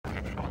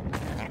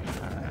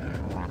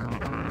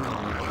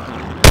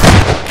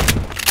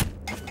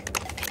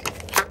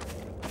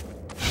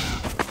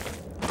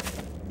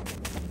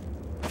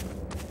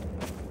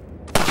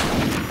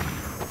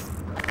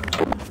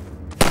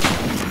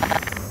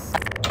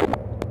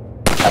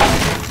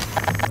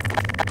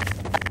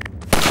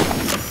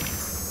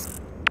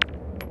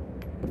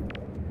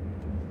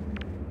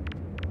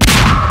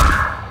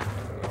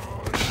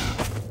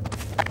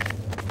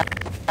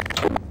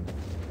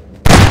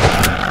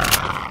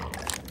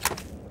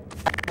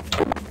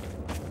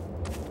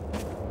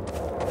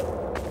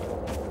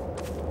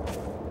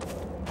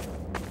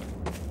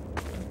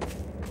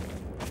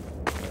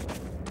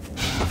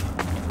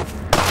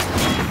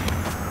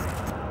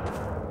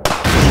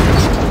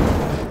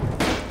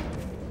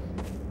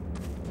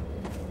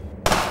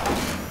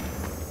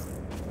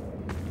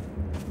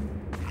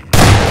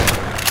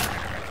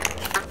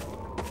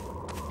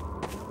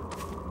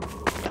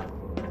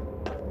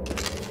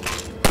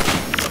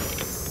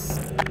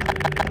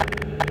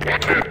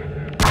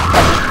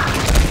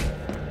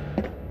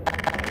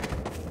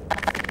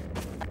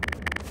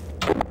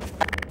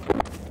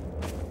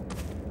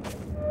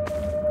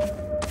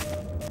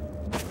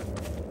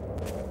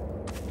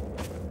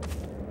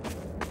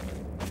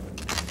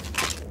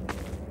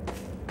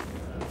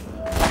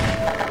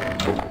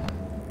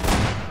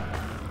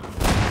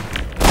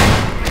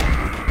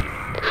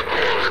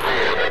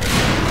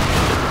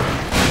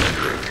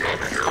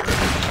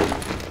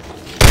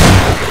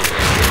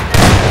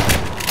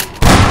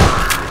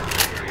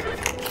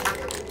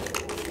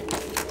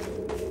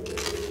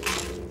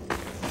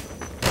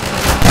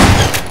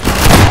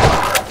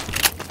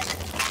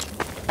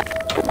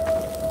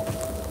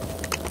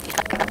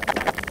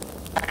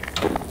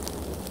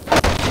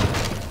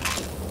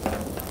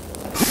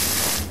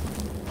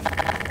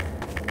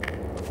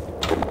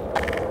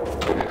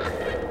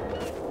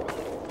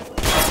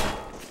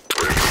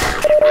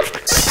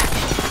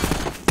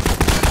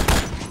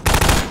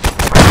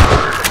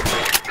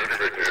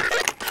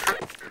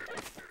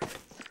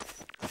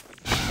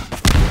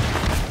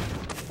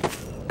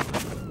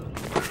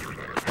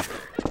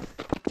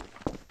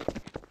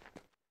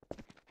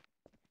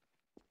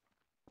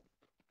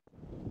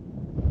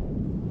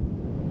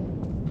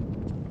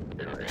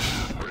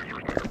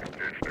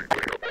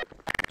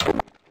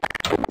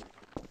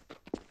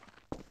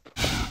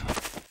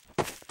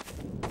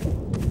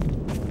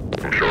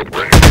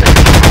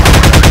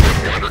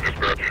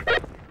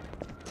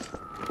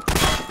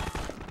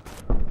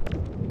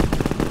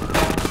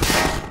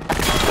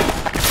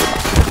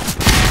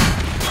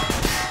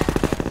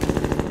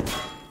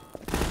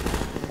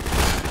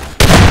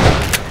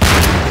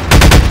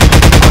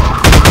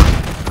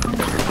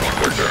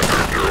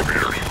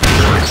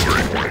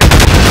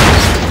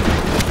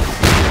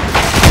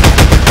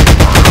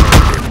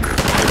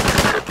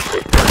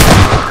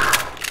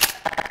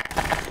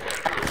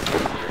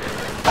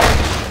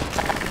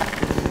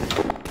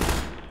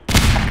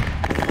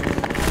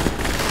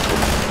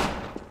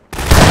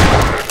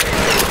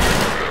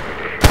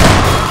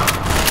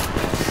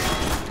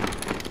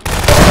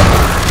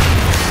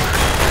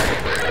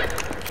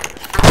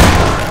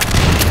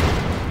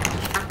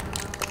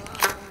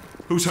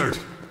Who's hurt?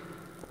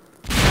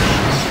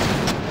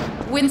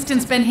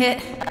 Winston's been hit.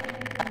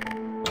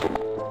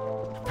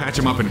 Patch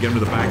him up and get him to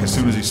the back as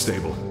soon as he's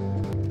stable.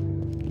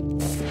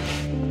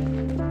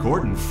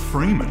 Gordon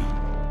Freeman?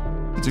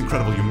 It's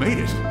incredible you made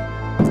it.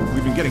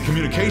 We've been getting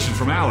communication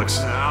from Alex.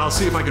 I'll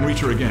see if I can reach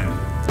her again.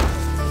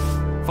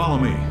 Follow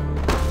me.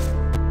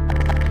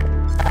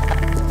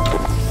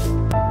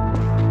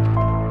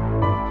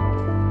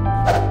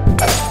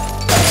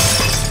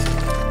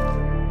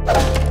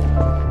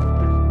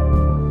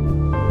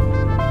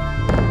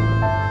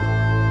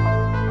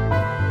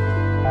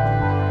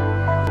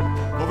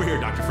 Over here,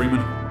 Dr.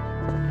 Freeman.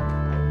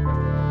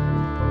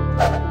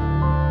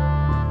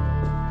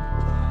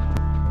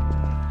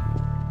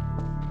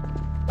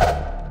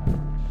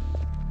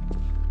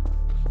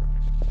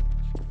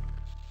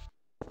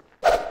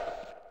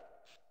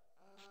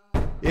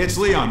 It's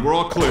Leon. We're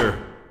all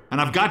clear.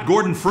 And I've got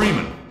Gordon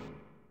Freeman.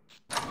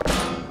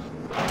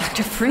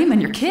 Dr.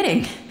 Freeman, you're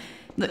kidding.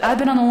 Look, I've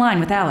been on the line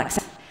with Alex.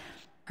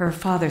 Her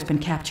father's been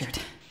captured.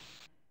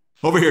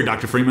 Over here,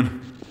 Dr.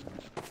 Freeman.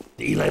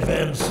 Eli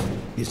Vance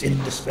is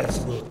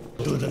indispensable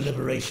to the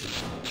liberation.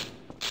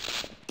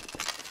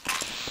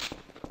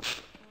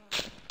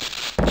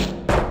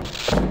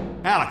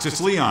 Alex,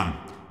 it's Leon.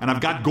 And I've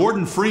got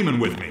Gordon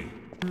Freeman with me.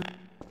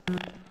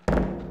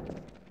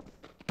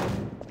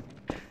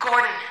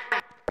 Gordon,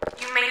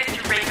 you made it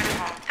to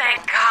Ravenholm.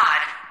 Thank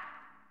God.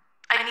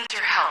 I need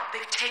your help.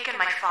 They've taken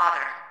my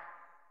father.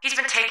 He's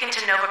been taken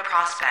to Nova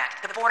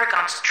Prospect. The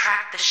Vortigaunts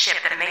tracked the ship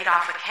that made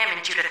off with him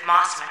and Judith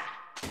Mossman.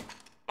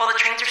 While the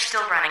trains are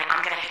still running,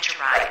 I'm gonna hitch a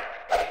ride.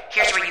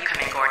 Here's where you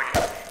come in, Gordon.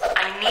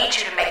 I need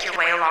you to make your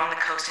way along the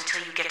coast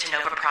until you get to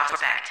Nova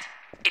Prospect.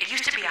 It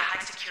used to be a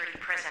high-security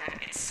prison.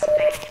 It's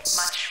something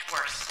much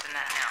worse than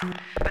that now.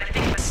 But I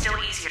think it's still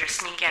easier to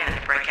sneak in than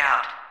to break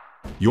out.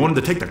 You wanted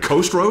to take the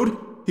coast road?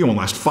 He won't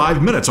last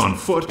 5 minutes on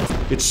foot.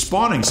 It's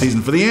spawning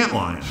season for the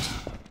antlions.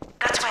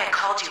 That's why I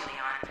called you,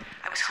 Leon.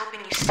 I was hoping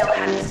you still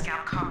had the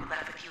scout car we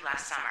left with you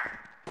last summer.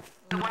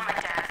 The one my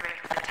dad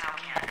rigged with the towel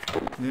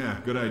can. Yeah,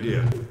 good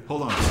idea.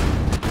 Hold on a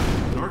second.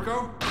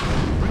 Norco?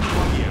 Bring the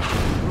buggy out.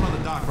 We're on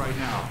the dock right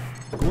now.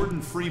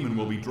 Gordon Freeman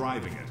will be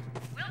driving it.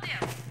 Will do.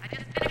 I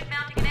just finished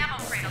mounting an ammo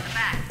crate on the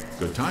back.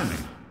 Good timing.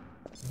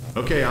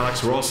 Okay,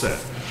 Alex, we're all set.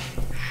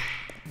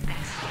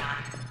 Thanks, Leon.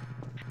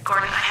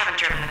 Gordon, I haven't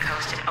driven the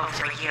coast in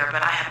over a year,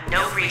 but I have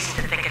no reason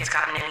to think it's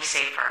gotten any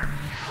safer.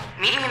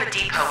 Meet me in the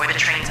depot where the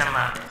trains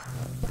unload.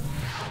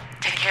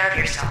 Take care of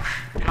yourself,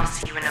 and I'll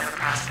see you in Nova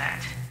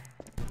Prospect.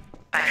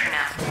 Bye for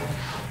now.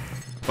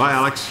 Bye,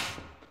 Alex.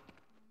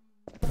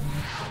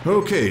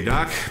 Okay,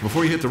 Doc.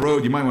 Before you hit the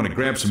road, you might want to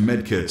grab some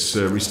med kits,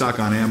 restock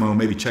on ammo,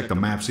 maybe check the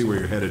map, see where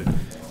you're headed.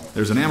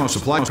 There's an ammo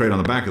supply crate on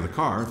the back of the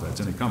car, if that's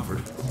any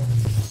comfort.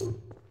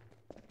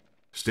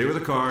 Stay with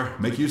the car,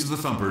 make use of the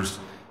thumpers.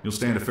 You'll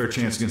stand a fair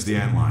chance against the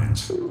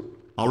antlions.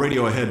 I'll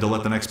radio ahead to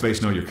let the next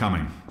base know you're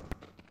coming.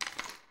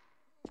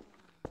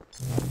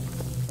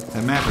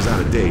 That map is out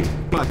of date,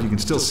 but you can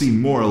still see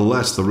more or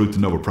less the route to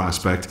Nova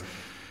Prospect.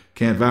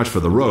 Can't vouch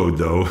for the road,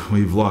 though.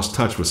 We've lost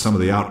touch with some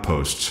of the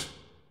outposts.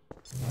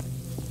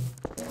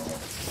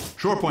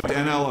 Shore point to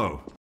NLO.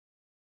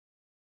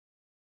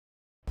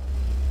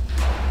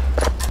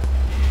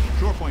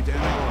 Shore point to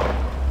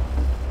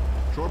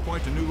NLO. Shore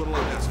point to New Little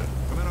Odessa.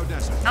 Come in,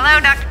 Odessa. Hello,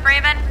 Dr.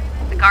 Freeman.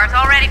 The car's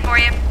all ready for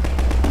you.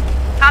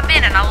 Hop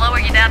in and I'll lower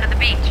you down to the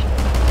beach.